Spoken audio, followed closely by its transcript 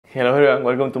Hello everyone,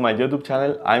 welcome to my YouTube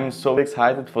channel. I'm so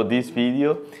excited for this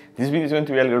video. This video is going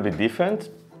to be a little bit different,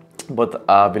 but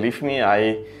believe me,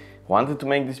 I wanted to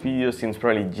make this video since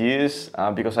probably years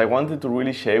because I wanted to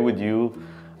really share with you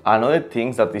another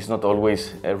things that is not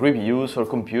always reviews or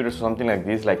computers or something like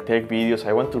this, like tech videos.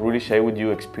 I want to really share with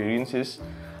you experiences,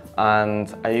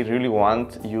 and I really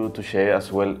want you to share as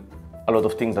well a lot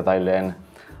of things that I learned.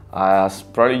 As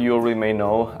probably you already may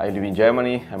know, I live in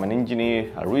Germany. I'm an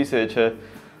engineer, a researcher,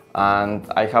 and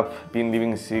I have been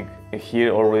living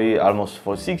here already almost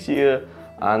for 6 years.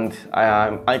 And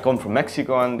I come from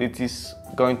Mexico, and it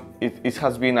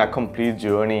has been a complete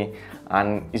journey,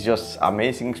 and it's just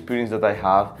amazing experience that I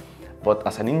have. But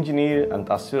as an engineer and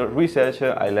as a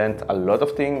researcher, I learned a lot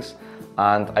of things,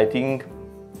 and I think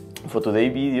for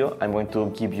today's video, I'm going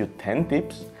to give you 10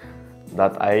 tips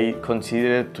that I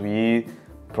consider to be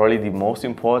probably the most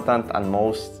important and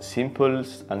most simple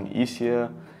and easier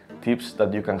tips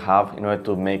that you can have in order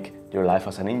to make your life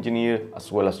as an engineer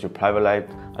as well as your private life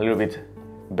a little bit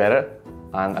better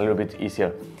and a little bit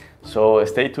easier. So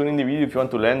stay tuned in the video if you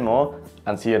want to learn more,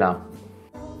 and see you now.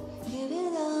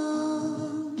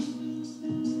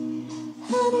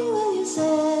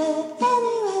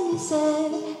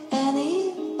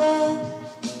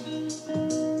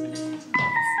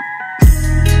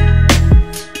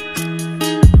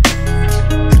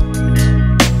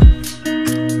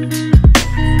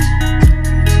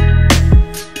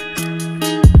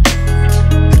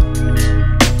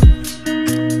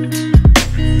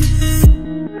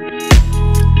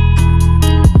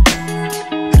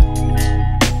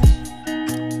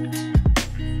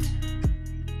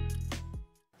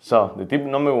 So the tip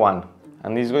number one,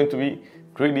 and this is going to be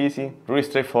really easy, really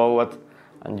straightforward,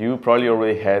 and you probably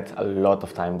already had a lot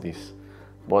of time this,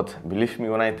 but believe me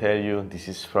when I tell you, this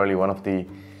is probably one of the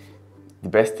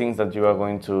best things that you are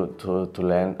going to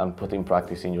learn and put in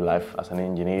practice in your life as an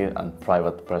engineer and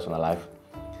private personal life.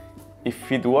 If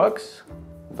it works,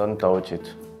 don't touch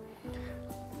it.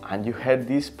 And you had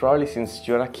this probably since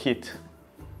you're a kid.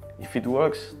 If it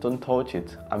works, don't touch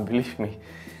it, and believe me,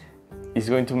 it's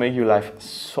going to make your life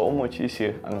so much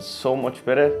easier and so much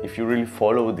better if you really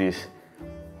follow this.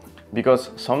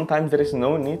 Because sometimes there is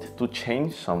no need to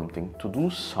change something, to do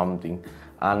something.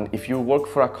 And if you work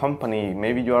for a company,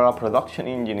 maybe you are a production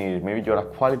engineer, maybe you are a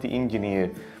quality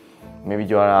engineer, maybe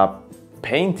you are a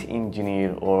paint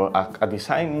engineer or a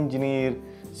design engineer,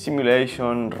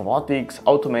 simulation, robotics,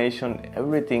 automation,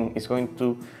 everything is going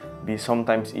to be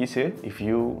sometimes easier if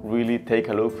you really take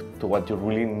a look to what you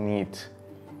really need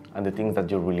and the things that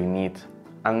you really need.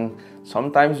 And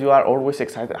sometimes you are always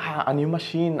excited, a new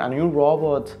machine, a new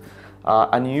robot,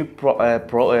 a new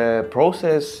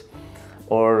process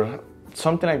or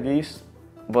something like this.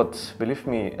 But believe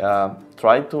me,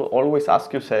 try to always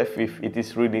ask yourself if it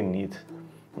is really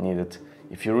needed,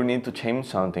 if you really need to change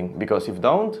something, because if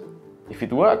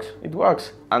it works, it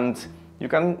works. And you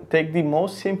can take the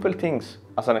most simple things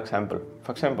as an example.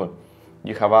 For example,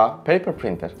 you have a paper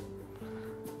printer.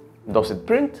 Does it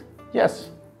print?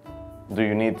 Yes. Do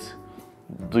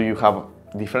you have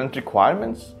different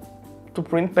requirements to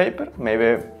print paper?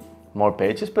 Maybe more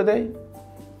pages per day?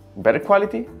 Better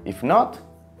quality? If not,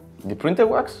 the printer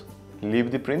works.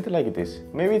 Leave the printer like it is.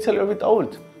 Maybe it's a little bit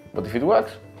old, but if it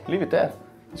works, leave it there.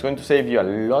 It's going to save you a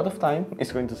lot of time,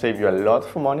 it's going to save you a lot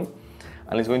of money,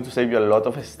 and it's going to save you a lot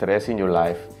of stress in your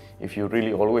life if you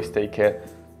really always take care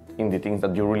in the things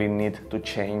that you really need to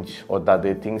change, or that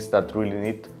the things that really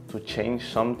need to change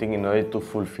something in order to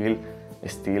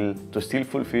still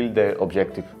fulfill the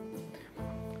objective.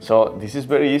 So this is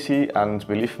very easy, and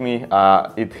believe me,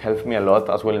 it helped me a lot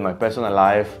as well in my personal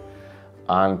life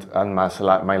and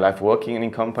my life working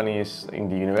in companies, in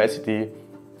the university.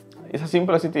 It's as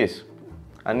simple as it is.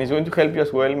 And it's going to help you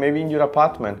as well, maybe in your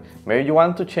apartment. Maybe you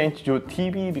want to change your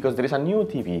TV because there is a new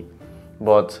TV.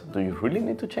 But do you really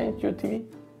need to change your TV?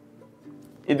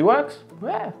 It works?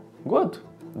 Yeah, good.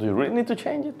 Do you really need to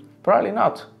change it? Probably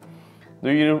not.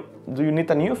 Do you need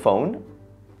a new phone?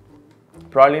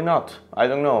 Probably not. I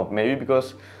don't know. Maybe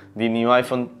because the new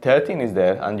iPhone 13 is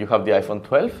there and you have the iPhone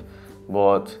 12.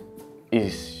 But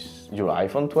is your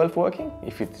iPhone 12 working?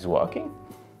 If it is working,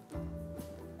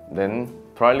 then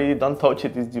probably don't touch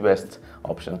it is the best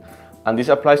option. And this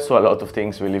applies to a lot of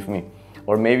things, believe me.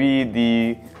 Or maybe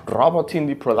the robot in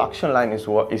the production line is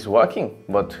working,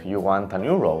 but you want a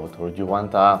new robot, or you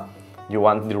want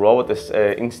the robot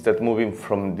instead moving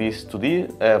from this to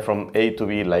this, from A to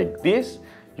B like this,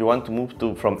 you want to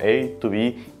move from A to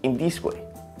B in this way.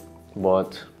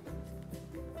 But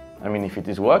I mean, if it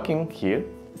is working here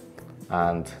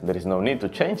and there is no need to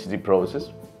change the process,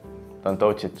 don't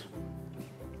touch it.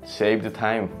 Save the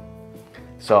time.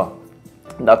 So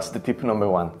that's the tip number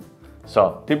 1.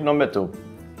 So tip number 2,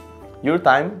 your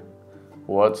time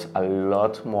worth a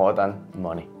lot more than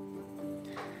money.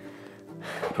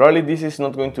 Probably this is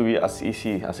not going to be as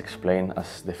easy as explained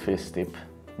as the first tip,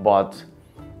 but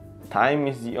time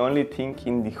is the only thing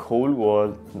in the whole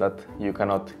world that you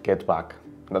cannot get back,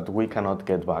 that we cannot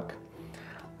get back.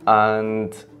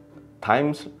 And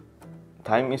time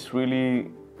is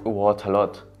really worth a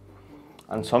lot.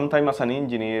 And sometimes as an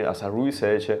engineer, as a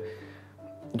researcher,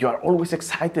 you are always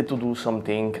excited to do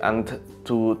something and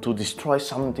to destroy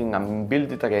something and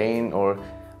build it again, or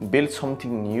build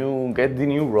something new, get the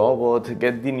new robot,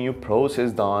 get the new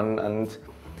process done, and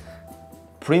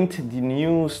print the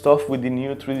new stuff with the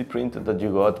new 3D printer that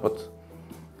you got. But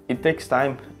it takes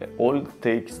time, it all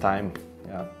takes time,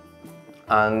 yeah.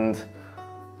 And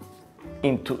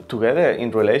together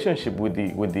in relationship with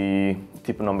the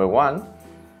tip number 1,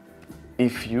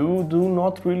 if you do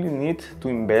not really need to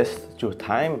invest your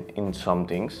time in some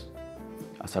things,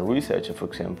 as a researcher, for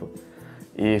example,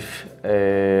 if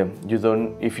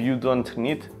you don't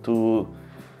need to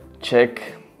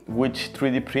check which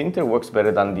 3D printer works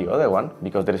better than the other one,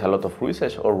 because there is a lot of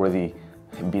research already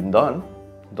been done,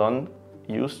 don't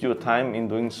use your time in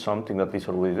doing something that is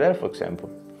already there, for example.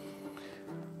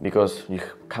 Because you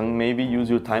can maybe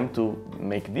use your time to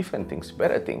make different things,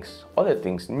 better things, other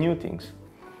things, new things.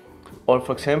 Or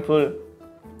for example,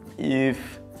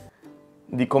 if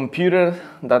the computer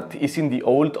that is in the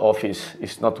old office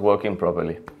is not working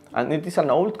properly, and it is an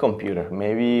old computer,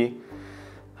 maybe,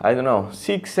 I don't know,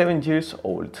 6-7 years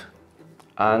old,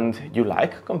 and you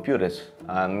like computers,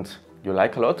 and you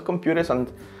like a lot of computers,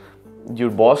 and your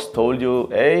boss told you,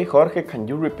 hey Jorge, can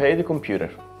you repair the computer?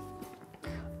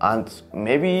 And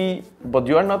maybe, but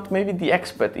you are not maybe the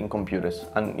expert in computers,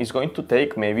 and it's going to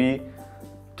take maybe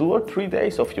 2 or 3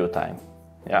 days of your time,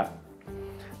 yeah.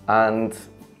 And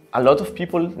a lot of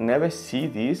people never see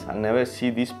this and never see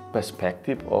this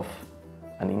perspective of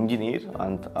an engineer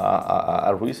and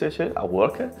a researcher, a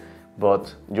worker,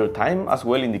 but your time as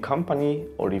well in the company,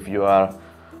 or if you are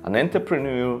an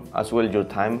entrepreneur as well, your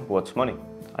time was money.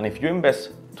 And if you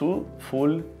invest 2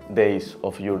 full days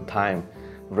of your time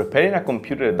repairing a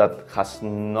computer that has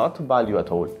not value at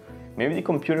all, maybe the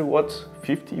computer was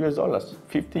 $50,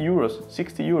 50 euros,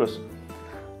 60 euros,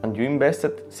 and you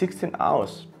invested 16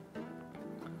 hours,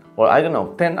 or I don't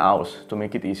know, 10 hours to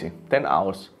make it easy, 10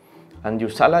 hours, and your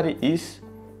salary is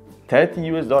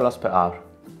 $30 per hour,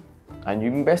 and you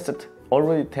invested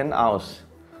already 10 hours,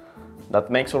 that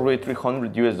makes already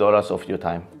 $300 of your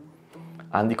time,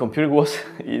 and the computer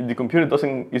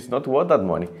is not worth that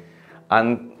money.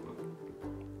 And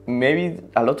maybe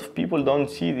a lot of people don't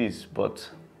see this, but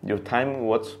your time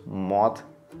was more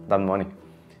than money.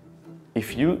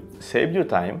 If you save your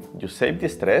time, you save the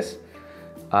stress,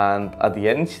 and at the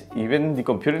end, even the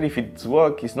computer, if it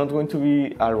works, is not going to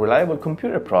be a reliable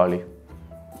computer probably.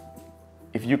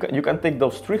 If you can take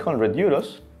those 300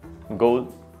 euros, go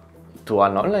to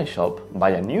an online shop,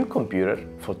 buy a new computer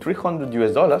for $300,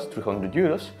 300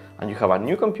 euros, and you have a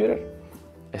new computer,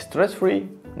 stress-free,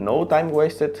 no time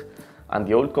wasted, and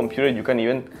the old computer you can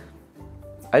even,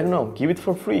 I don't know, give it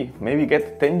for free, maybe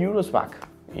get 10 euros back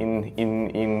in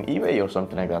eBay or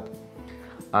something like that.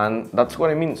 And that's what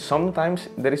I mean. Sometimes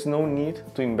there is no need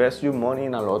to invest your money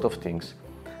in a lot of things.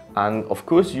 And of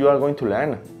course you are going to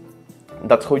learn.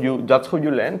 That's how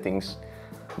you learn things.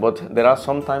 But there are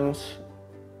sometimes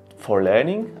for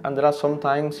learning, and there are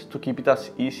sometimes to keep it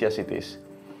as easy as it is.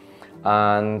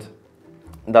 And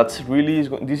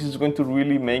this is going to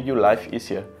really make your life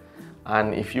easier.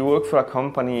 And if you work for a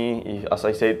company, as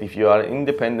I said, if you are an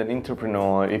independent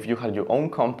entrepreneur, if you have your own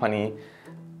company,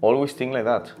 always think like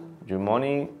that. Your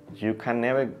money, you can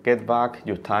never get back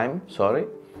your time, sorry,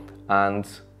 and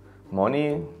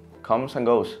money comes and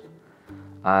goes.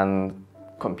 And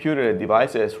computer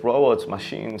devices, robots,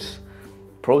 machines,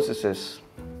 processes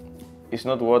is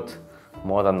not worth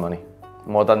more than money,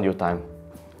 more than your time.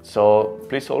 So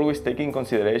please always take in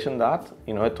consideration that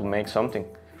in order to make something.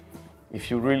 If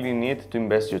you really need to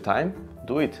invest your time,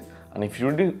 do it. And if you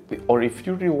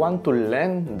really want to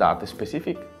learn that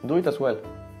specific, do it as well.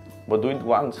 But do it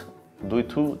once, do it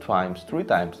 2 times, 3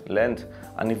 times, learn.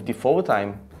 And if the 4th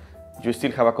time you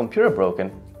still have a computer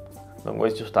broken, don't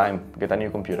waste your time, get a new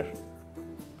computer.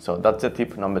 So that's the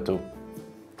tip number 2.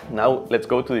 Now let's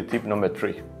go to the tip number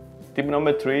 3. Tip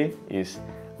number 3 is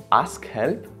ask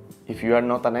help if you are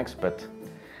not an expert.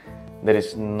 There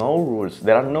is no rules.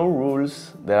 There are no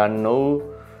rules. There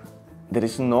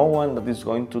is no one that is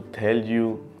going to tell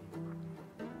you,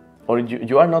 or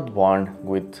you are not born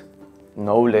with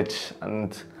knowledge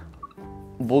and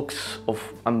books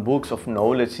of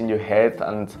knowledge in your head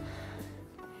and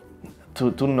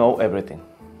to know everything.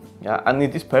 Yeah, and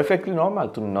it is perfectly normal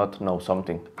to not know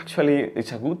something. Actually,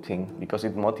 it's a good thing because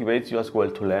it motivates you as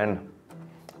well to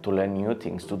learn new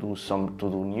things, to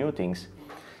do new things.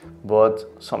 But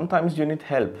sometimes you need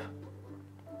help,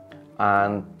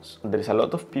 and there is a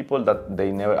lot of people that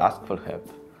they never ask for help.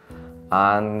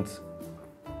 And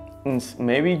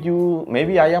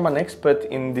maybe I am an expert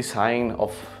in design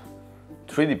of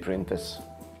 3D printers,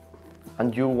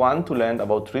 and you want to learn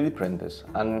about 3D printers,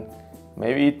 and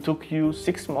maybe it took you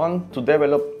 6 months to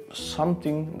develop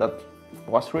something that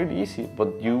was really easy,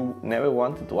 but you never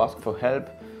wanted to ask for help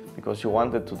because you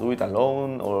wanted to do it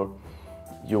alone, or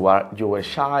you were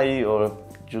shy, or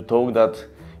you thought that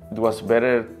it was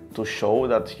better to show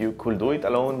that you could do it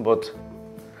alone. But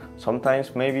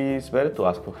sometimes maybe it's better to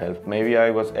ask for help. Maybe I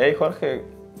was, hey Jorge,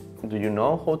 do you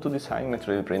know how to design a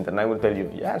 3D printer? And I will tell you,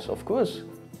 yes, of course,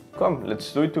 come,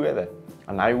 let's do it together.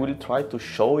 And I will try to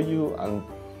show you and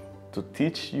to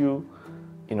teach you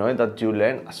in order that you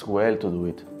learn as well to do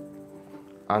it.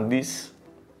 And this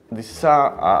is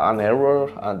an error,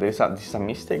 and this is a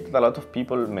mistake that a lot of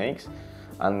people make,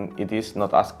 and it is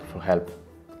not ask for help.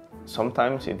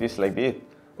 Sometimes it is like this.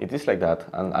 It is like that,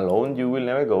 and alone you will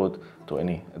never go to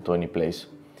any place.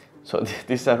 So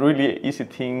this is a really easy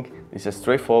thing. This is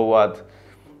straightforward.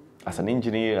 As an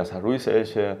engineer, as a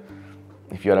researcher,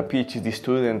 if you are a PhD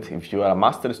student, if you are a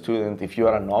master student, if you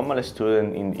are a normal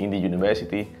student in the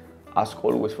university, ask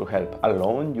always for help.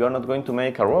 Alone, you are not going to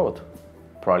make a robot.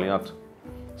 Probably not.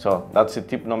 So that's the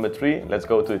tip number 3. Let's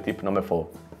go to the tip number 4.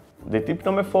 The tip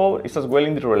number 4 is as well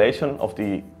in the relation of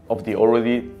the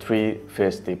already 3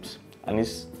 first tips, and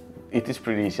it is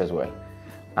pretty easy as well.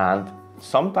 And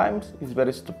sometimes it's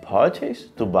better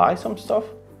to buy some stuff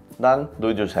than do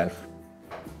it yourself.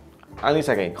 And it's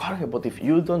again, Jorge, but if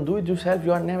you don't do it yourself,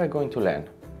 you are never going to learn.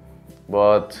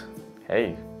 But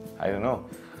hey, I don't know.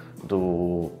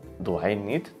 Do I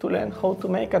need to learn how to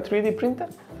make a 3D printer?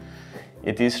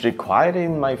 It is required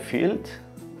in my field,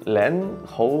 learn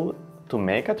how to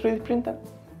make a 3D printer?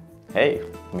 Hey,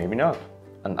 maybe not.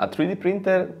 And a 3D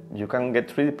printer, you can get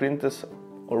 3D printers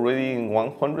already in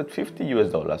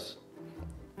 $150 US.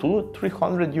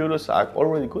 200-300 euros are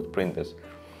already good printers.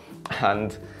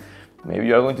 And maybe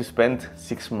you are going to spend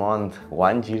 6 months,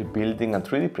 1 year building a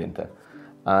 3D printer.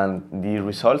 And the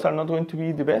results are not going to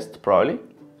be the best, probably.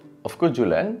 Of course, you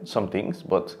learn some things,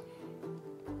 but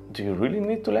do you really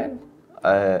need to learn?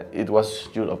 It was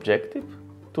your objective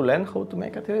to learn how to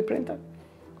make a 3D printer.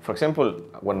 For example,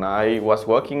 when I was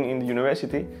working in the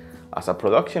university as a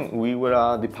production, we were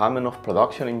a department of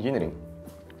production engineering,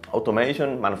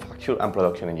 automation, manufacture, and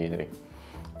production engineering.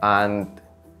 And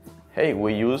hey,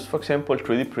 we use, for example,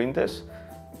 3D printers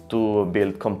to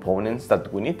build components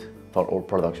that we need for our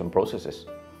production processes.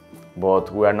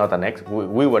 But we were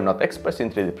not experts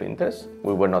in 3D printers.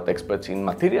 We were not experts in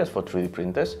materials for 3D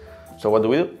printers. So what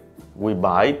do? We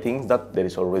buy things that there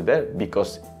is already there,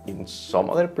 because in some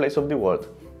other place of the world,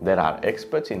 there are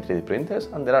experts in 3D printers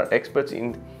and there are experts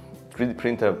in 3D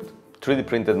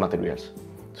printed materials.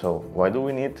 So why do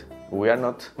we need? We are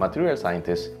not material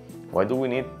scientists. Why do we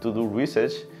need to do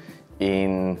research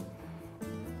in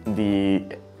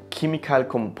the chemical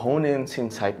components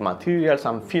inside materials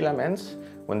and filaments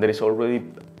when there is already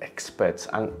experts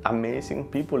and amazing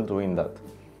people doing that?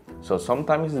 So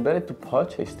sometimes it's better to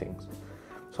purchase things.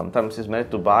 Sometimes it's better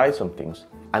to buy some things.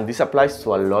 And this applies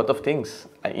to a lot of things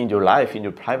in your life, in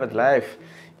your private life,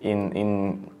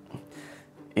 in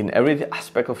every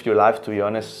aspect of your life, to be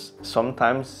honest.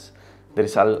 Sometimes there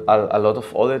is a lot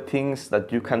of other things that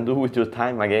you can do with your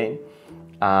time again.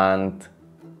 And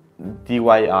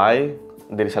DIY,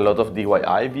 there is a lot of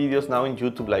DIY videos now in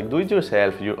YouTube, like do it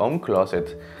yourself, your own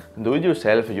closet, do it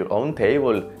yourself, your own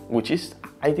table, which is,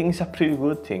 I think, is a pretty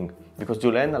good thing, because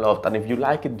you learn a lot, and if you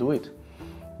like it, do it.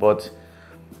 But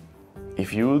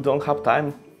if you don't have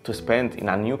time to spend in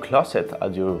a new closet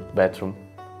at your bedroom,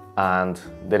 and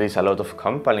there is a lot of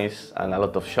companies and a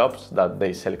lot of shops that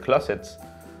they sell closets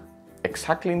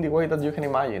exactly in the way that you can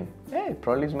imagine, hey,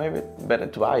 probably it's maybe better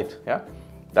to buy it. Yeah,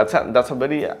 that's a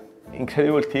very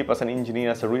incredible tip as an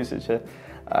engineer, as a researcher,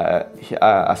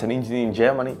 as an engineer in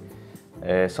Germany.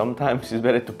 Sometimes it's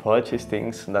better to purchase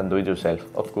things than do it yourself.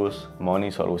 Of course, money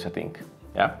is always a thing.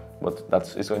 Yeah, but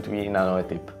it's going to be another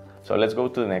tip. So let's go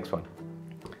to the next one.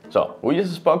 So we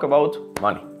just spoke about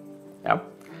money. Yeah,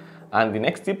 and the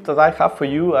next tip that I have for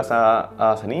you as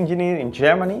an engineer in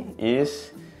Germany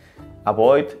is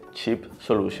avoid cheap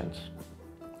solutions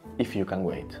if you can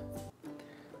wait.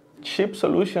 Cheap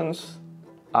solutions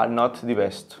are not the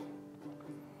best.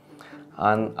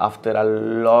 And after a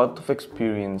lot of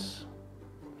experience,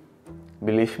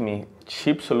 believe me,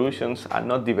 cheap solutions are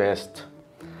not the best.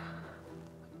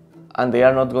 And they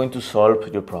are not going to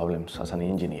solve your problems as an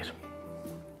engineer.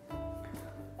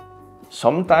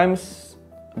 Sometimes,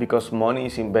 because money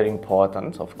is very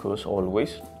important, of course,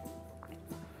 always,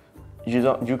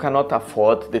 you cannot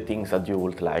afford the things that you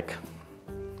would like.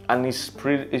 And it's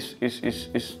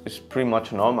pretty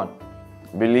much normal.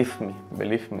 Believe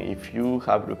me, if you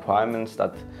have requirements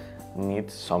that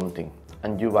need something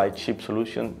and you buy cheap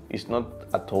solution, it's not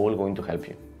at all going to help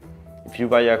you. If you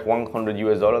buy a $100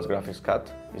 graphics card,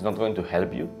 it's not going to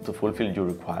help you to fulfill your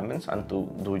requirements and to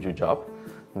do your job.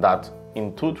 That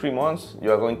in 2-3 months, you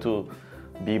are going to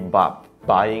be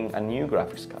buying a new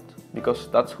graphics card, because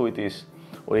that's who it is.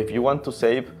 Or if you want to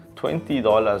save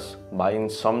 $20 buying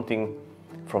something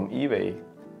from eBay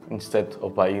instead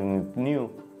of buying it new,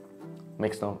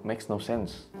 makes no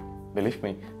sense. Believe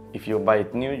me, if you buy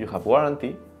it new, you have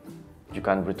warranty, you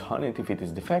can return it if it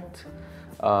is defect.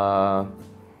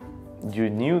 You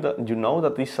know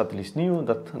that this at least new,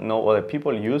 that no other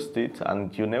people used it,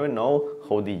 and you never know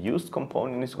how the used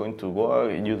component is going to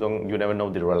work. You never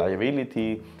know the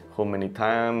reliability, how many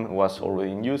time was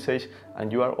already in usage,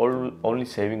 and you are only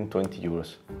saving 20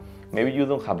 euros. Maybe you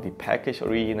don't have the package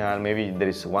original, maybe there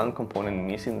is one component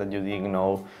missing that you didn't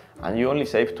know, and you only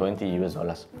save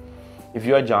 $20. If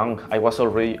you are young,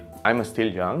 I'm still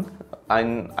young,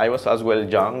 and I was as well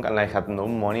young, and I had no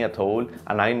money at all,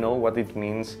 and I know what it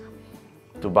means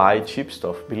to buy cheap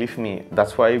stuff. Believe me,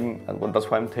 that's why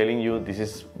I'm telling you this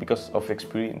is because of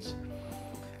experience.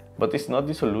 But it's not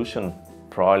the solution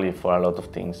probably for a lot of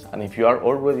things. And if you are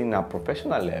already in a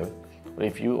professional level, or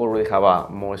if you already have a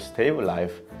more stable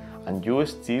life, and you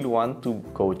still want to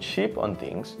go cheap on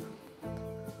things,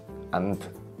 and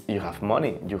you have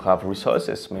money, you have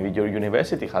resources, maybe your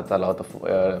university had a lot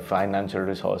of financial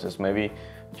resources, maybe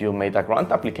you made a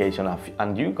grant application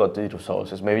and you got the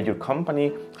resources, maybe your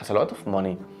company has a lot of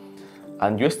money,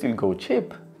 and you still go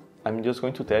cheap, I'm just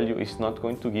going to tell you, it's not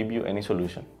going to give you any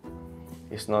solution.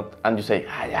 It's not, and you say,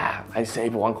 yeah, I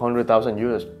saved 100,000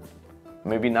 euros.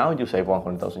 Maybe now you save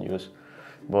 100,000 euros,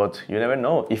 but you never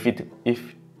know if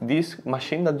this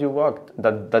machine that you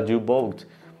bought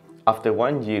after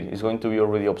 1 year is going to be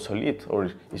already obsolete, or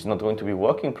is not going to be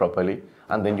working properly,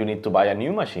 and then you need to buy a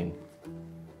new machine.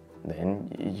 Then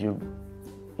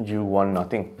you want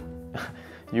nothing.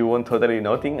 You want totally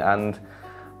nothing. And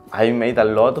I made a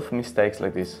lot of mistakes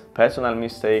like this, personal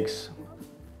mistakes,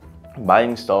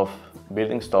 buying stuff,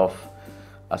 building stuff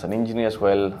as an engineer as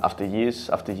well, after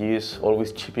years,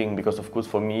 always chipping, because of course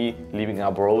for me, living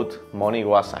abroad, money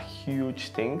was a huge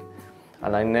thing,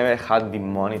 and I never had the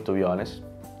money, to be honest.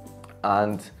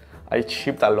 And I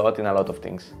chipped a lot in a lot of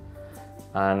things,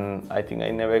 and I think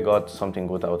I never got something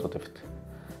good out of it.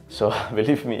 So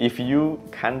believe me, if you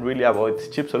can really avoid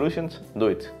cheap solutions, do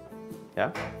it.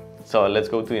 Yeah. So let's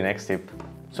go to the next tip.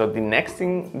 So the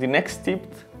next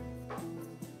tip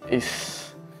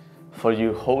is for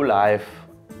your whole life,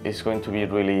 is going to be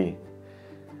really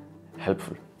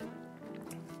helpful,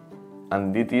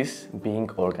 and it is being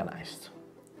organized.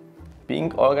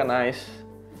 Being organized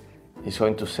is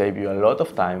going to save you a lot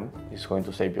of time, it's going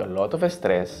to save you a lot of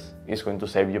stress, it's going to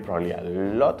save you probably a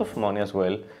lot of money as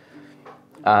well,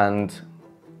 and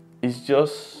it's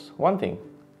just one thing: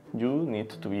 you need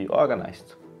to be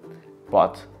organized.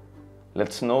 But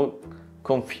let's not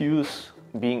confuse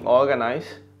being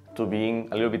organized to being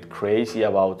a little bit crazy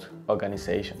about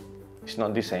organization. It's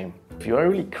not the same. If you are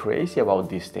really crazy about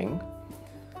this thing,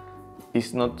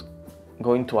 it's not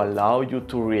going to allow you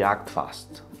to react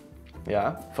fast.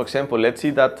 Yeah. For example, let's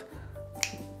see that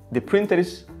the printer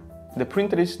is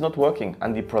not working,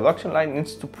 and the production line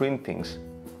needs to print things.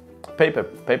 Paper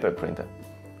printer.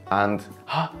 And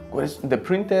the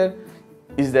printer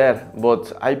is there,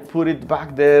 but I put it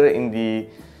back there in the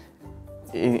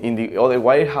other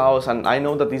warehouse, and I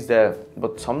know that it's there,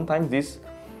 but sometimes this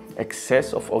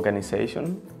excess of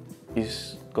organization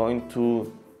is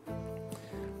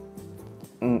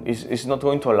not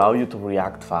going to allow you to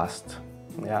react fast.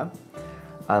 Yeah.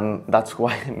 And that's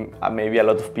why maybe a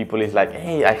lot of people is like,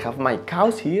 hey, I have my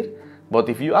cows here, but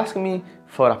if you ask me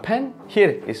for a pen,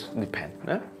 here is the pen.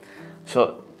 Yeah?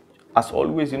 So as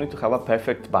always, you need to have a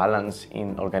perfect balance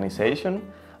in organization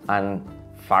and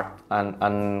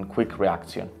quick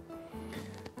reaction.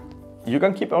 You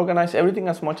can keep organized everything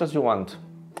as much as you want,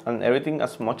 and everything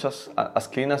as much as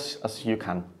clean as you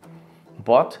can.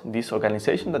 But this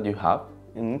organization that you have,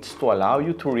 it needs to allow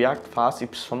you to react fast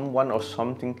if someone or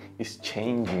something is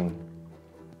changing.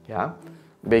 Yeah?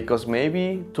 Because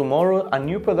maybe tomorrow a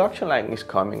new production line is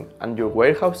coming and your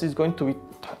warehouse is going to be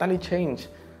totally change,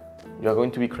 you are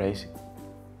going to be crazy.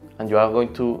 And you are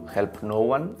going to help no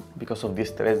one because of the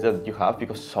stress that you have,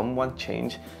 because someone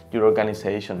changed your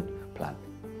organization plan.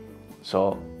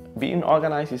 So being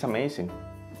organized is amazing.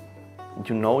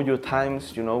 You know your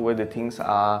times, you know where the things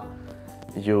are,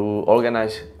 you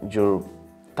organize your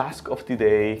task of the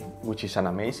day, which is an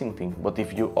amazing thing. But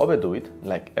if you overdo it,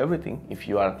 like everything, if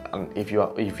you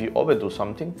overdo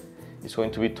something, it's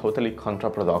going to be totally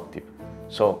counterproductive.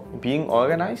 So being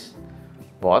organized,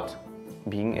 but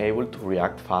being able to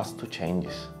react fast to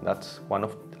changes, that's one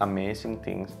of the amazing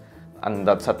things. And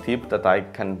that's a tip that I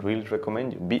can really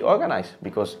recommend you. Be organized,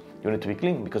 because you need to be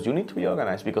clean, because you need to be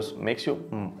organized, because it makes you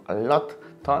a lot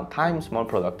times more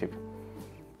productive.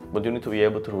 But you need to be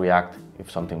able to react if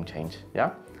something changes,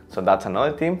 yeah? So that's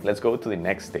another tip. Let's go to the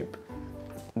next tip.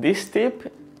 This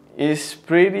tip is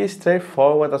pretty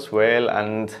straightforward as well,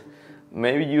 and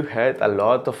maybe you heard a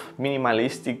lot of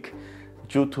minimalistic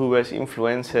YouTubers,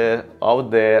 influencers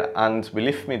out there, and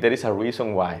believe me, there is a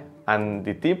reason why. And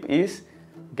the tip is,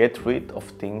 get rid of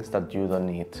things that you don't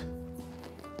need.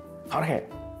 Jorge,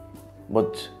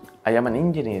 but I am an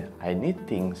engineer, I need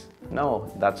things.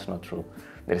 No, that's not true.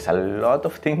 There is a lot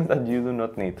of things that you do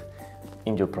not need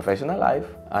in your professional life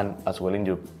and as well in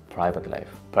your private life,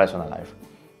 personal life.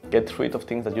 Get rid of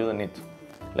things that you don't need.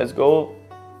 Let's go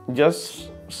just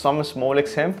some small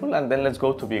example, and then let's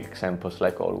go to big examples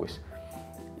like always.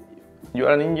 You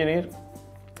are an engineer,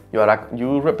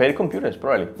 you repair computers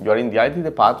probably. You are in the IT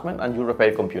department and you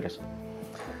repair computers.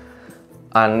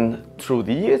 And through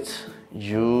the years,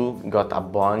 you got a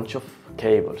bunch of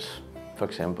cables. For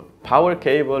example, power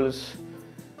cables,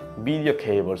 video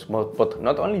cables, but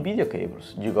not only video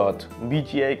cables. You got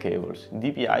VGA cables,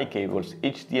 DPI cables,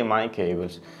 HDMI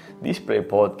cables,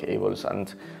 DisplayPort cables,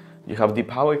 and you have the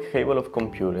power cable of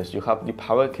computers, you have the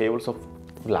power cables of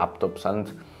laptops, and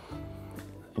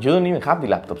you don't even have the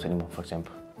laptops anymore, for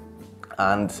example.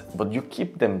 But you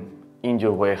keep them in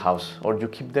your warehouse, or you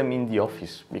keep them in the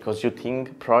office because you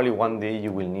think probably one day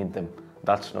you will need them.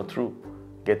 That's not true.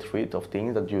 Get rid of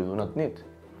things that you do not need.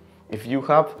 If you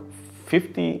have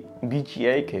 50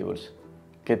 VGA cables,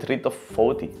 get rid of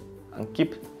 40 and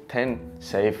keep 10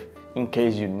 safe in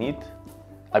case you need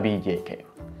a VGA cable.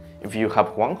 If you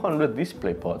have 100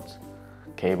 DisplayPort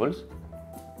cables,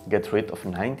 get rid of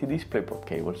 90 DisplayPort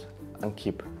cables and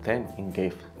keep 10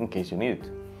 in case you need it.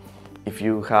 If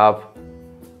you have,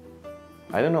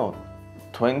 I don't know,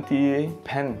 20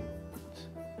 pens,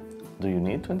 do you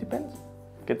need 20 pens?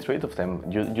 Get rid of them.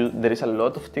 There is a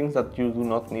lot of things that you do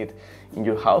not need in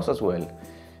your house as well.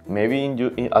 Maybe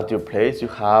at your place you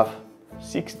have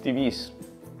 6 TVs,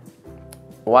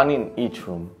 one in each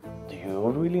room. Do you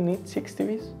really need 6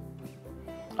 TVs?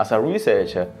 As a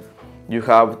researcher, you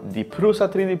have the Prusa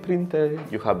 3D printer,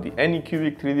 you have the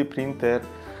Anycubic 3D printer,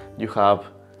 you have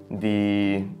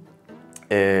the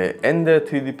Ender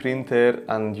 3D printer,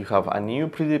 and you have a new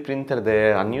 3D printer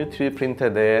there, a new 3D printer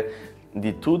there,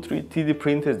 the 2 3D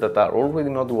printers that are already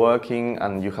not working,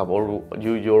 and you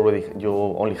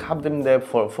only have them there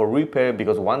for repair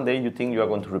because one day you think you are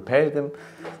going to repair them.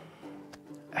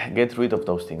 Get rid of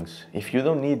those things. If you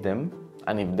don't need them,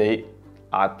 and if they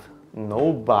add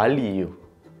no value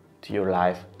to your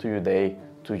life, to your day,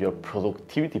 to your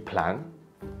productivity plan,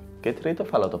 get rid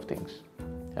of a lot of things.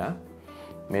 Yeah?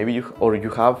 Maybe you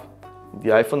have the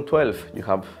iPhone 12, you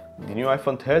have the new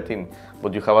iPhone 13,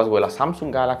 but you have as well a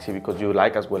Samsung Galaxy because you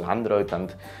like as well Android,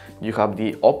 and you have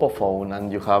the Oppo phone,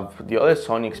 and you have the other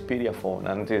Sony Xperia phone,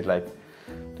 and it's like,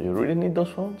 do you really need those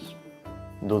phones?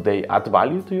 Do they add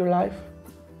value to your life,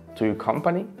 to your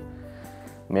company?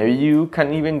 Maybe you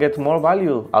can even get more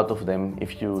value out of them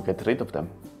if you get rid of them.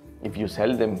 If you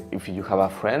sell them, if you have a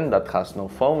friend that has no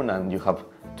phone and you have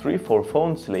 3-4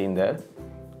 phones laying there,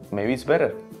 maybe it's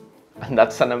better. And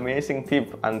that's an amazing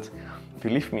tip, and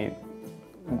believe me,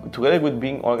 together with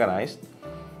being organized,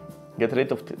 get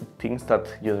rid of things that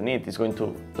you don't need. It's going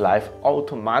to life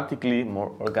automatically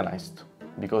more organized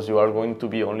because you are going to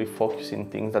be only focusing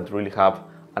things that really have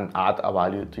and add a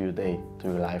value to your day, to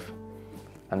your life.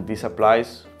 And this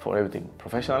applies for everything: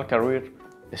 professional career,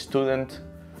 a student,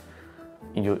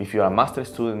 if you're a master's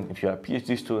student, if you're a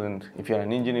PhD student, if you're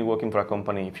an engineer working for a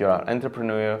company, if you're an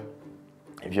entrepreneur,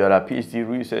 if you're a PhD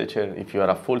researcher, if you are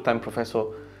a full-time professor,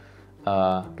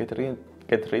 get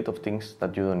rid of things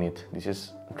that you don't need. This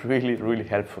is really, really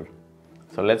helpful.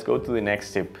 So let's go to the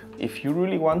next tip. If you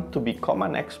really want to become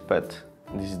an expert,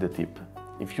 this is the tip.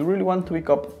 If you really want to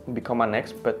become an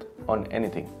expert on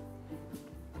anything,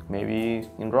 maybe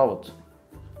in robots,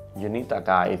 you need a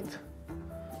guide.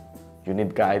 You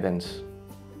need guidance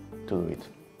to do it.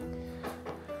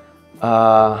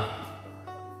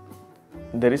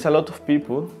 there is a lot of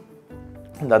people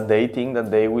that they think that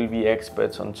they will be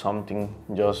experts on something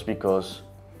just because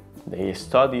they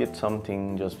studied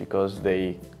something, just because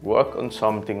they work on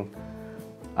something,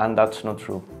 and that's not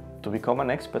true. To become an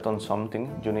expert on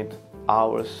something, you need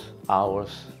hours of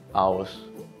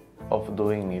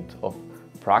doing it, of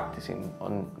practicing,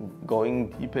 on going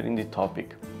deeper in the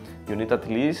topic. You need at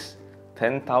least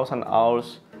 10,000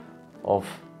 hours of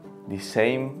the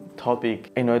same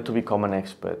topic in order to become an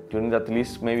expert. You need at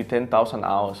least maybe 10,000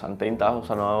 hours, and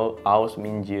 10,000 hours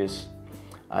mean years.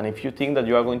 And if you think that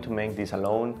you are going to make this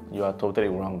alone, you are totally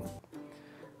wrong.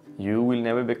 You will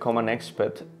never become an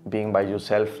expert being by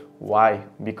yourself. Why?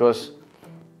 Because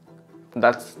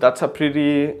that's a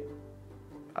pretty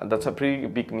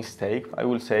big mistake, I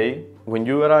will say. When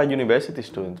you are a university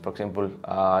student, for example,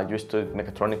 you studied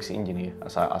mechatronics engineer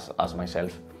as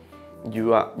myself,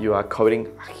 you are covering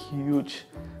a huge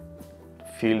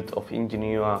field of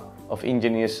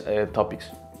engineers topics,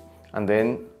 and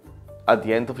then at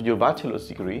the end of your bachelor's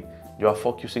degree, you are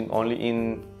focusing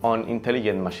only on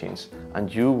intelligent machines,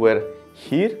 and you were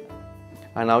here,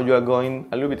 and now you are going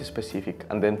a little bit specific,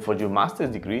 and then for your master's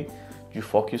degree, you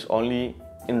focus only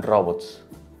in robots.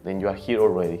 Then you are here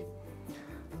already.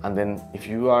 And then if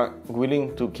you are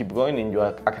willing to keep going in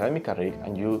your academic career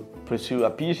and you pursue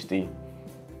a PhD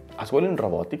as well in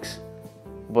robotics,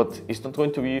 but it's not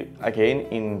going to be again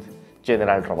in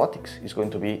general robotics, it's going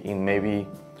to be in maybe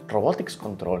robotics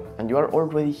control, and you are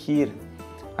already here.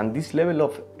 And this level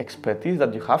of expertise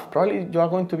that you have, probably you are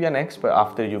going to be an expert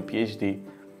after your PhD,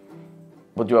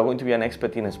 but you are going to be an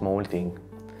expert in a small thing.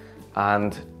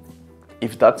 And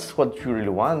if that's what you really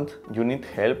want, you need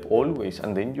help always,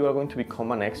 and then you are going to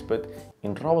become an expert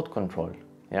in robot control,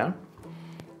 yeah?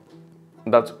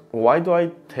 That's why do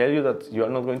I tell you that you are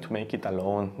not going to make it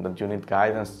alone, that you need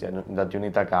guidance, that you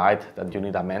need a guide, that you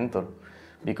need a mentor?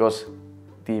 Because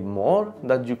the more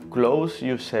that you close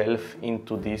yourself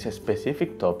into this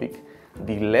specific topic,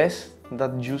 the less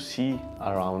that you see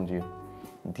around you,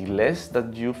 the less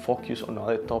that you focus on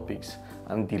other topics,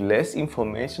 and the less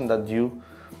information that you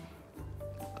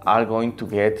are going to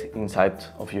get inside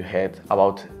of your head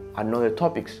about another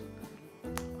topics,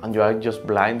 and you are just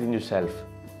blinding yourself.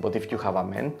 But if you have a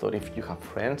mentor, if you have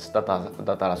friends that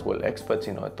are as well experts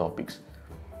in other topics,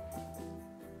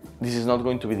 this is not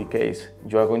going to be the case.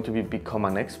 You are going to become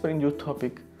an expert in your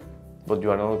topic, but you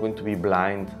are not going to be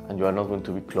blind, and you are not going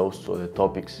to be close to other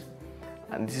topics.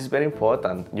 And this is very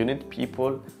important. You need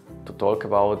people to talk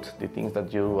about the things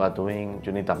that you are doing.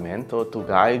 You need a mentor to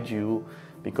guide you,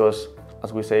 because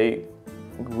as we say,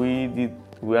 we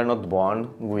are not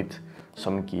born with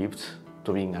some gifts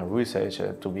to being a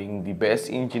researcher, to being the best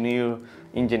engineer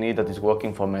that is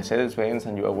working for Mercedes-Benz,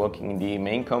 and you are working in the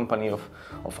main company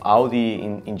of Audi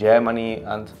in Germany.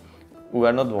 And we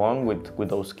are not born with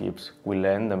those gifts. We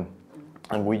learn them,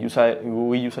 and we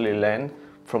usually learn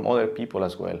from other people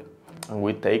as well. And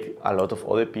we take a lot of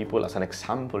other people as an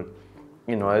example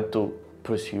in order to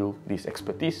pursue this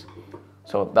expertise.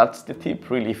 So that's the tip,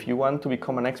 really. If you want to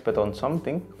become an expert on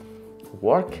something,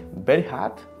 work very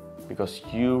hard, because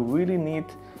you really need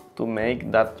to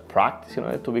make that practice in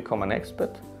order to become an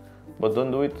expert. But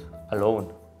don't do it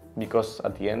alone, because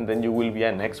at the end, then you will be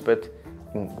an expert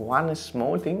in one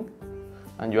small thing,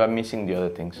 and you are missing the other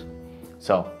things.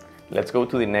 So let's go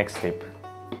to the next tip.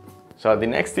 So the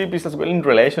next tip is as well in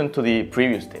relation to the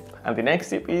previous tip. And the next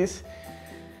tip is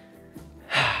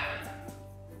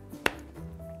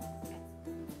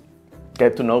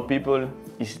get to know people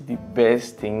is the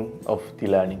best thing of the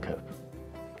learning curve.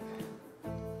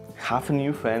 Have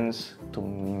new friends, to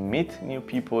meet new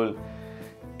people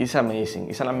is amazing.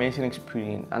 It's an amazing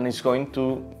experience, and it's going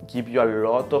to give you a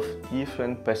lot of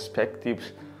different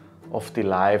perspectives of the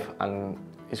life, and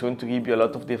it's going to give you a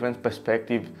lot of different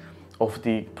perspectives of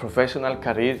the professional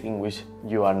career in which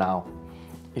you are now.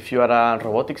 If you are a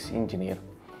robotics engineer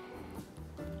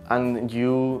and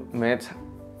you met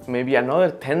maybe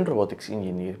another 10 robotics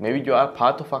engineers, maybe you are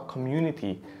part of a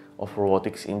community of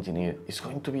robotics engineers, it's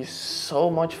going to be so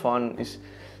much fun.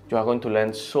 You are going to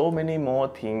learn so many more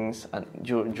things, and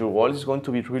your world is going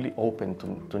to be really open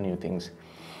to new things.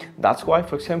 That's why,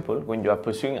 for example, when you are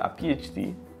pursuing a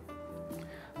PhD,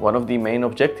 one of the main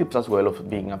objectives as well of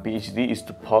being a PhD is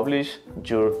to publish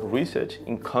your research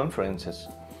in conferences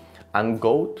and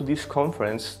go to these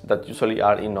conferences that usually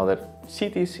are in other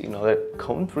cities, in other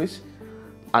countries.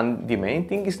 And the main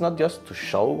thing is not just to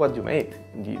show what you made.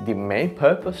 The main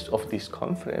purpose of these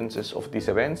conferences, of these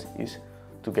events, is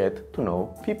to get to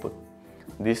know people.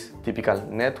 This typical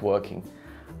networking.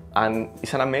 And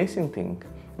it's an amazing thing.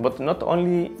 But not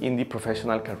only in the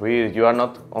professional career, you are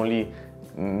not only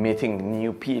meeting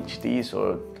new PhDs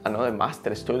or another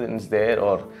master students there,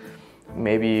 or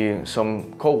maybe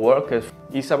some co-workers.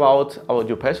 It's about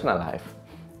your personal life.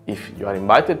 If you are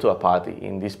invited to a party,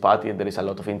 in this party there is a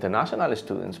lot of international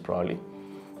students probably,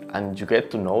 and you get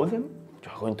to know them,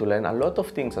 you're going to learn a lot of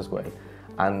things as well.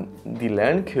 And the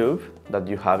learn curve that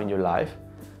you have in your life,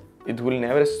 it will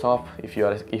never stop if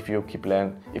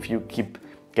you keep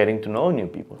getting to know new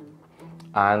people.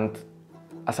 And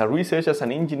as a researcher, as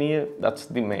an engineer, that's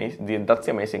the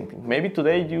amazing thing. Maybe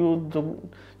today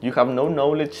you have no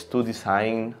knowledge to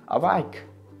design a bike,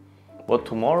 but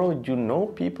tomorrow you know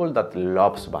people that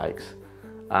loves bikes,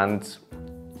 and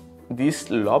this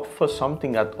love for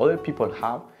something that other people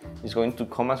have is going to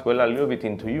come as well a little bit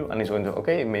into you, and it's going to,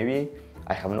 okay, maybe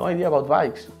I have no idea about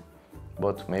bikes,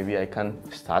 but maybe I can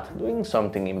start doing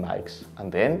something in bikes,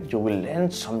 and then you will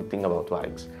learn something about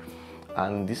bikes.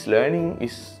 And this learning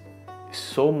is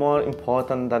so more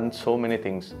important than so many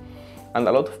things. And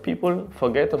a lot of people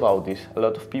forget about this. A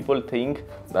lot of people think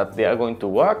that they are going to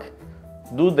work,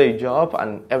 do their job,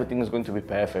 and everything is going to be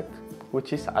perfect,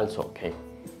 which is also okay.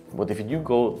 But if you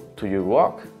go to your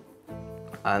work,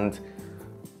 and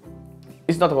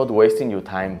it's not about wasting your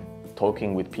time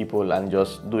talking with people and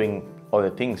just doing other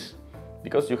things,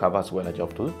 because you have as well a job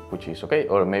to do, which is okay.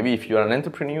 Or maybe if you're an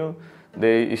entrepreneur,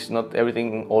 there is not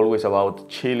everything always about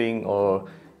chilling or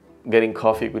getting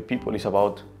coffee with people. It's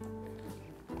about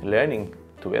learning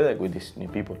together with these new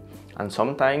people. And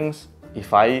sometimes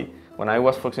when I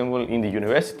was, for example, in the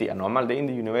university, a normal day in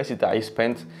the university, I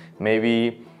spent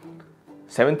maybe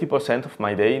 70% of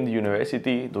my day in the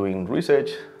university doing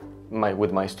research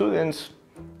with my students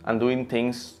and doing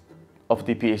things of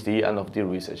the PhD and of the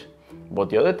research. But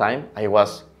the other time I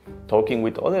was talking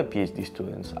with other PhD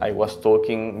students, I was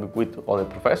talking with other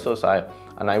professors,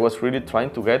 and I was really trying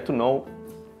to get to know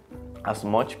as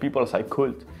much people as I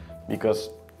could, because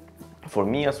for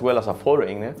me as well as a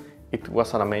foreigner, it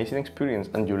was an amazing experience,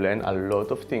 and you learn a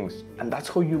lot of things. And that's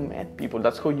how you met people,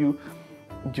 that's how you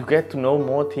get to know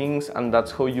more things, and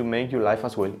that's how you make your life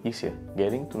as well easier,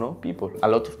 getting to know people. A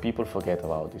lot of people forget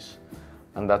about this,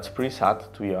 and that's pretty sad,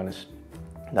 to be honest,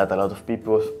 that a lot of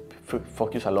people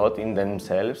focus a lot in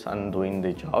themselves and doing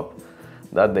the job,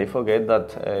 that they forget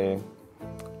that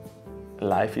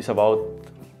life is about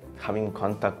having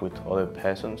contact with other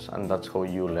persons, and that's how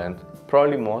you learn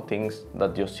probably more things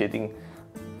than just sitting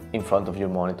in front of your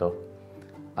monitor.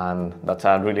 And that's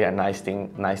a really nice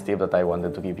tip that I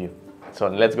wanted to give you. So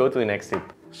let's go to the next tip.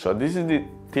 So this is the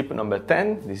tip number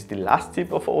 10. This is the last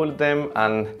tip of all of them,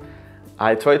 and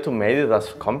I tried to make it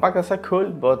as compact as I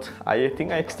could, but I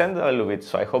think I extended a little bit,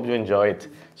 so I hope you enjoy it.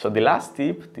 So the last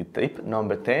tip, the tip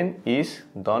number 10, is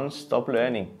don't stop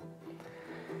learning.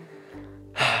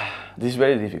 This is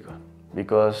very difficult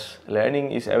because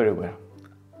learning is everywhere.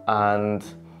 And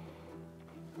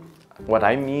what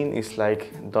I mean is,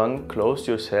 like, don't close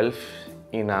yourself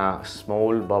in a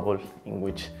small bubble in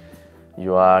which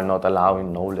you are not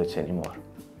allowing knowledge anymore.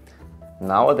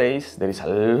 Nowadays, there is a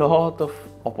lot of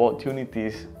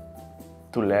opportunities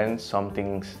to learn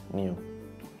something new.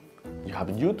 You have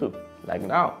YouTube, like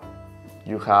now.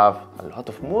 You have a lot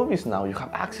of movies now. You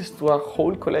have access to a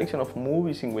whole collection of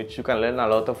movies in which you can learn a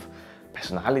lot of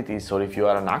personalities. Or if you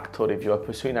are an actor, if you are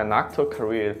pursuing an actor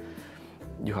career,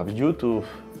 you have YouTube,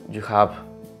 you have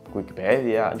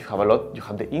Wikipedia, you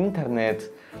have the internet.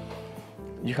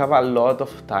 You have a lot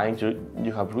of time,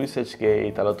 you have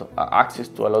ResearchGate, a lot of access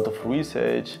to a lot of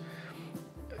research.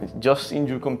 Just in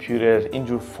your computer, in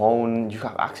your phone, you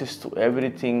have access to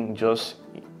everything just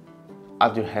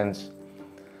at your hands.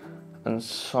 And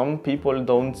some people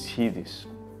don't see this.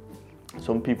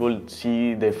 Some people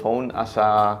see the phone as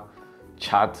a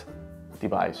chat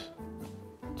device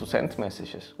to send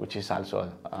messages, which is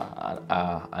also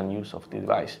a use of the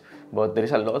device. But there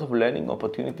is a lot of learning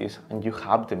opportunities, and you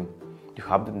have them. You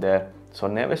have them there. So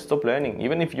never stop learning.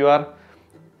 Even if you are,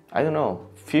 I don't know,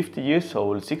 50 years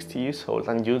old, 60 years old,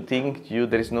 and you think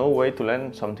there is no way to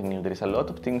learn something new. There is a lot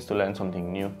of things to learn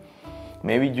something new.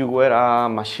 Maybe you were a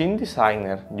machine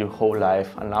designer your whole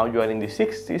life, and now you are in the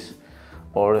 60s,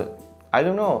 or I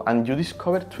don't know, and you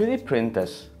discovered 3D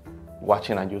printers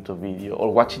watching a YouTube video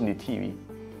or watching the TV.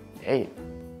 Hey,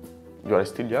 you are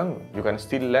still young. You can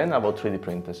still learn about 3D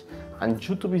printers. And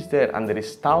YouTube is there, and there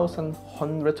is thousands,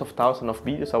 hundreds of thousands of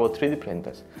videos about 3D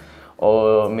printers.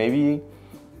 Or maybe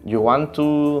you want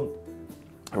to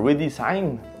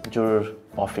redesign your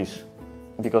office,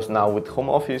 because now with home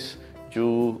office,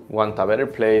 you want a better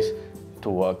place to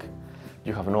work.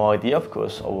 You have no idea, of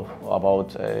course, about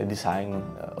design,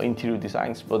 interior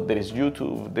designs, but there is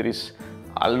YouTube, there is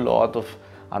a lot of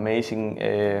amazing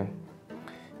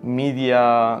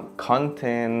media,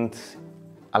 content,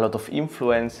 a lot of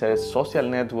influencers, social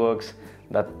networks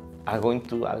that are going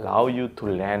to allow you to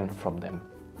learn from them.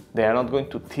 They are not going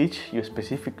to teach you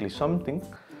specifically something,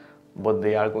 but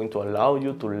they are going to allow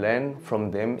you to learn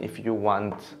from them if you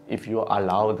want, if you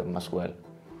allow them as well.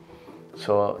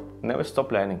 So never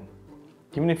stop learning.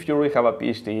 Even if you already have a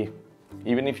PhD,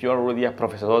 even if you're already a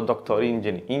professor, doctor,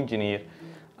 engineer,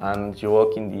 and you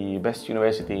work in the best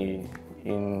university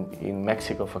in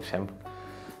Mexico, for example,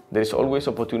 there is always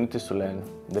opportunities to learn.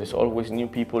 There is always new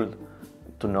people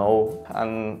to know,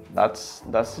 and that's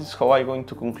how I'm going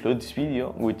to conclude this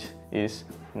video, which is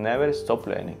never stop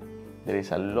learning. There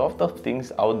is a lot of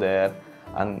things out there,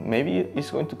 and maybe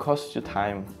it's going to cost you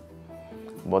time,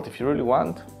 but if you really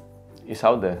want, it's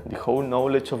out there. The whole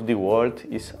knowledge of the world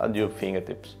is at your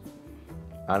fingertips,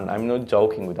 and I'm not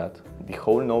joking with that. The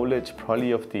whole knowledge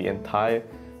probably of the entire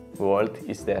world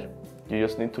is there. You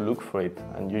just need to look for it,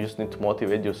 and you just need to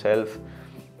motivate yourself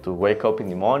to wake up in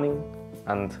the morning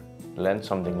and learn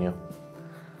something new.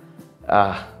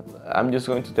 I'm just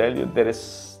going to tell you,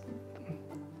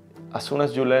 as soon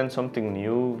as you learn something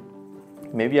new,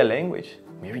 maybe a language,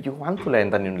 maybe you want to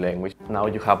learn a new language. Now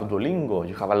you have Duolingo,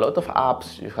 you have a lot of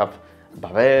apps, you have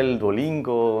Babel,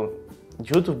 Duolingo,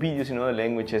 YouTube videos in other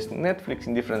languages, Netflix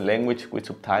in different languages with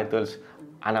subtitles,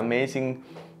 and amazing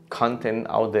content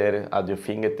out there at your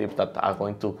fingertips that are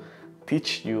going to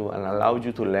teach you and allow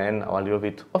you to learn a little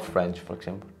bit of French, for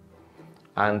example.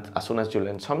 And as soon as you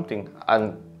learn something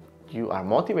and you are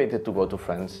motivated to go to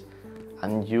France,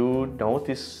 and you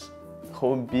notice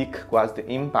how big was the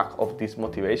impact of this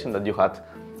motivation that you had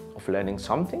of learning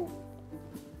something,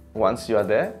 once you are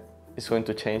there, it's going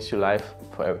to change your life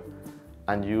forever.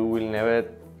 And you will never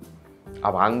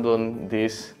abandon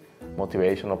this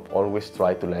motivation of always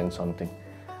try to learn something.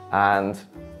 And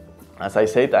as I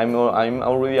said, I'm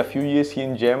already a few years here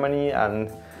in Germany, and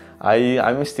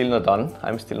I'm still not done.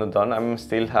 I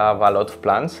still have a lot of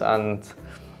plans, and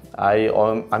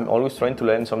I'm always trying to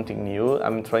learn something new.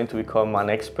 I'm trying to become an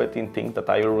expert in things that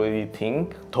I already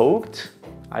thought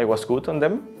I was good on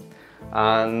them.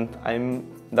 And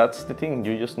that's the thing.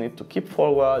 You just need to keep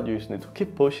forward. You just need to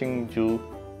keep pushing. You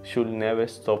should never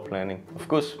stop learning. Of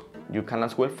course, you can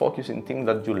as well focus in things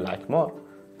that you like more,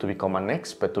 to become an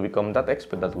expert, to become that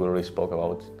expert that we already spoke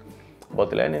about.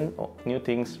 But learning new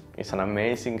things is an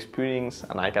amazing experience,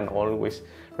 and I can always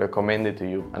recommend it to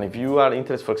you. And if you are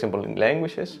interested, for example, in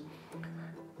languages,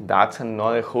 that's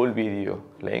another whole video.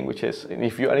 Languages. And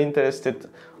if you are interested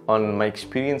on my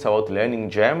experience about learning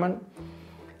German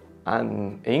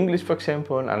and English, for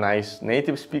example, and I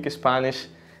native speak Spanish,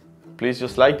 please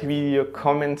just like the video,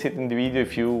 comment it in the video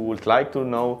if you would like to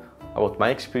know about my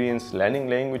experience learning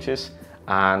languages.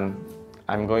 And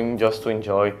I'm going just to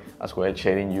enjoy as well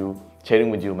sharing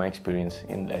with you my experience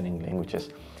in learning languages.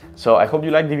 So I hope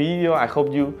you like the video. I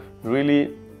hope you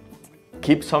really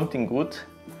keep something good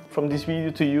from this video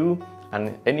to you.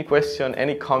 And any question,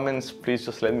 any comments, please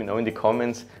just let me know in the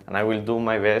comments, and I will do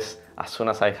my best as soon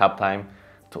as I have time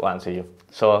to answer you.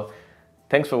 So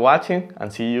thanks for watching,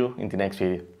 and see you in the next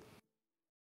video.